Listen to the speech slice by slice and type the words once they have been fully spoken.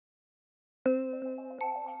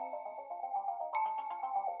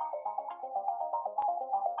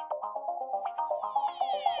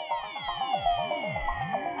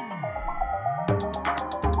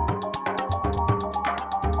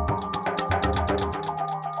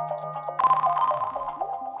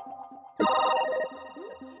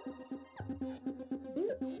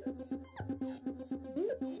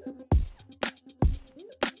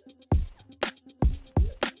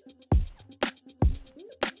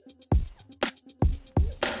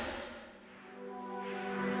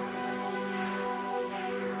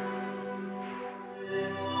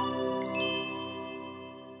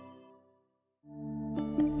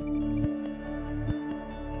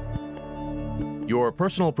Your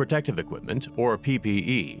personal protective equipment, or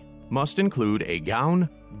PPE, must include a gown,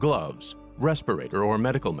 gloves, respirator or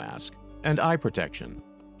medical mask, and eye protection.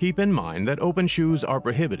 Keep in mind that open shoes are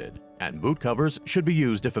prohibited, and boot covers should be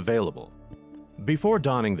used if available. Before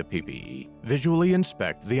donning the PPE, visually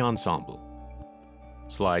inspect the ensemble.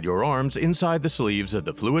 Slide your arms inside the sleeves of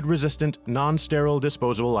the fluid-resistant, non-sterile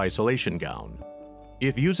disposable isolation gown.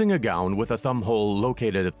 If using a gown with a thumb hole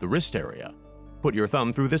located at the wrist area, put your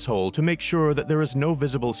thumb through this hole to make sure that there is no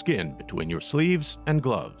visible skin between your sleeves and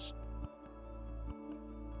gloves.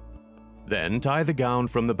 Then tie the gown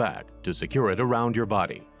from the back to secure it around your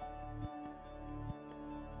body.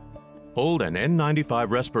 Hold an N95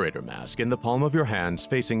 respirator mask in the palm of your hands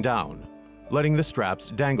facing down, letting the straps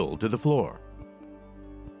dangle to the floor.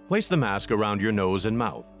 Place the mask around your nose and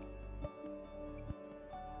mouth.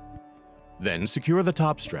 Then secure the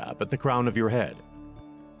top strap at the crown of your head.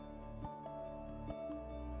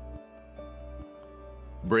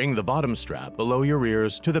 Bring the bottom strap below your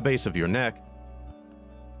ears to the base of your neck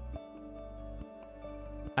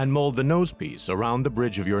and mold the nose piece around the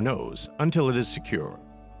bridge of your nose until it is secure.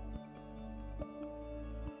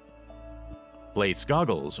 Place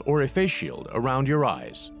goggles or a face shield around your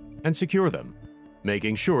eyes and secure them,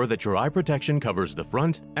 making sure that your eye protection covers the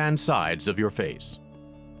front and sides of your face.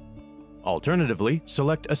 Alternatively,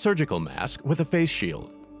 select a surgical mask with a face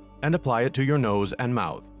shield and apply it to your nose and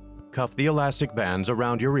mouth. Cuff the elastic bands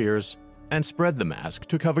around your ears and spread the mask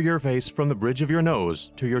to cover your face from the bridge of your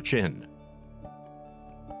nose to your chin.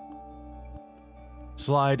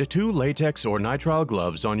 Slide 2 latex or nitrile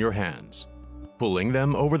gloves on your hands, pulling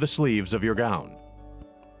them over the sleeves of your gown.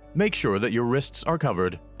 Make sure that your wrists are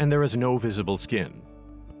covered and there is no visible skin.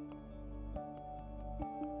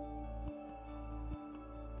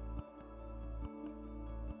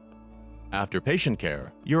 After patient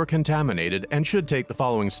care, you're contaminated and should take the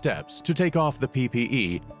following steps to take off the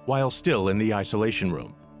PPE while still in the isolation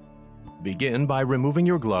room. Begin by removing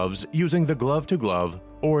your gloves using the glove-to-glove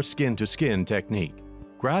or skin-to-skin technique.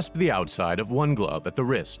 Grasp the outside of one glove at the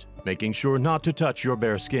wrist, making sure not to touch your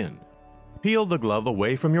bare skin. Peel the glove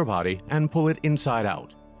away from your body and pull it inside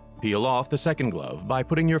out. Peel off the second glove by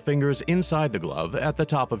putting your fingers inside the glove at the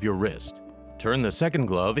top of your wrist. Turn the second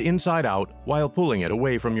glove inside out while pulling it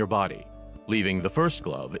away from your body, leaving the first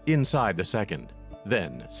glove inside the second.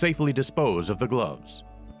 Then, safely dispose of the gloves.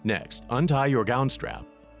 Next, untie your gown strap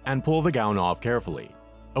and pull the gown off carefully,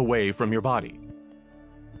 away from your body.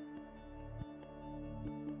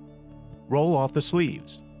 Roll off the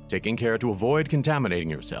sleeves, taking care to avoid contaminating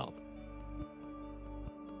yourself.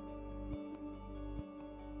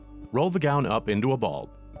 Roll the gown up into a ball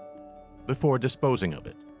before disposing of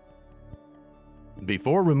it.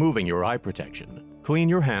 Before removing your eye protection, clean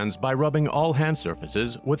your hands by rubbing all hand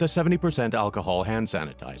surfaces with a 70% alcohol hand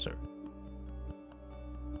sanitizer.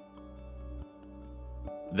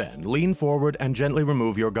 Then lean forward and gently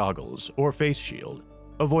remove your goggles or face shield,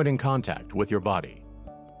 avoiding contact with your body.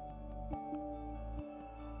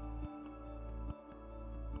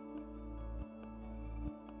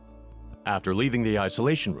 After leaving the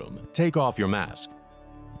isolation room, take off your mask.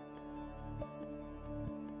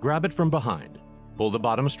 Grab it from behind. Pull the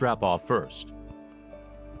bottom strap off first,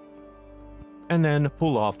 and then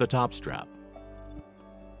pull off the top strap.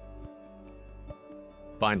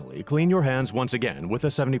 Finally, clean your hands once again with a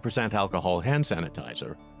 70% alcohol hand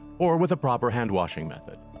sanitizer or with a proper hand washing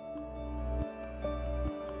method.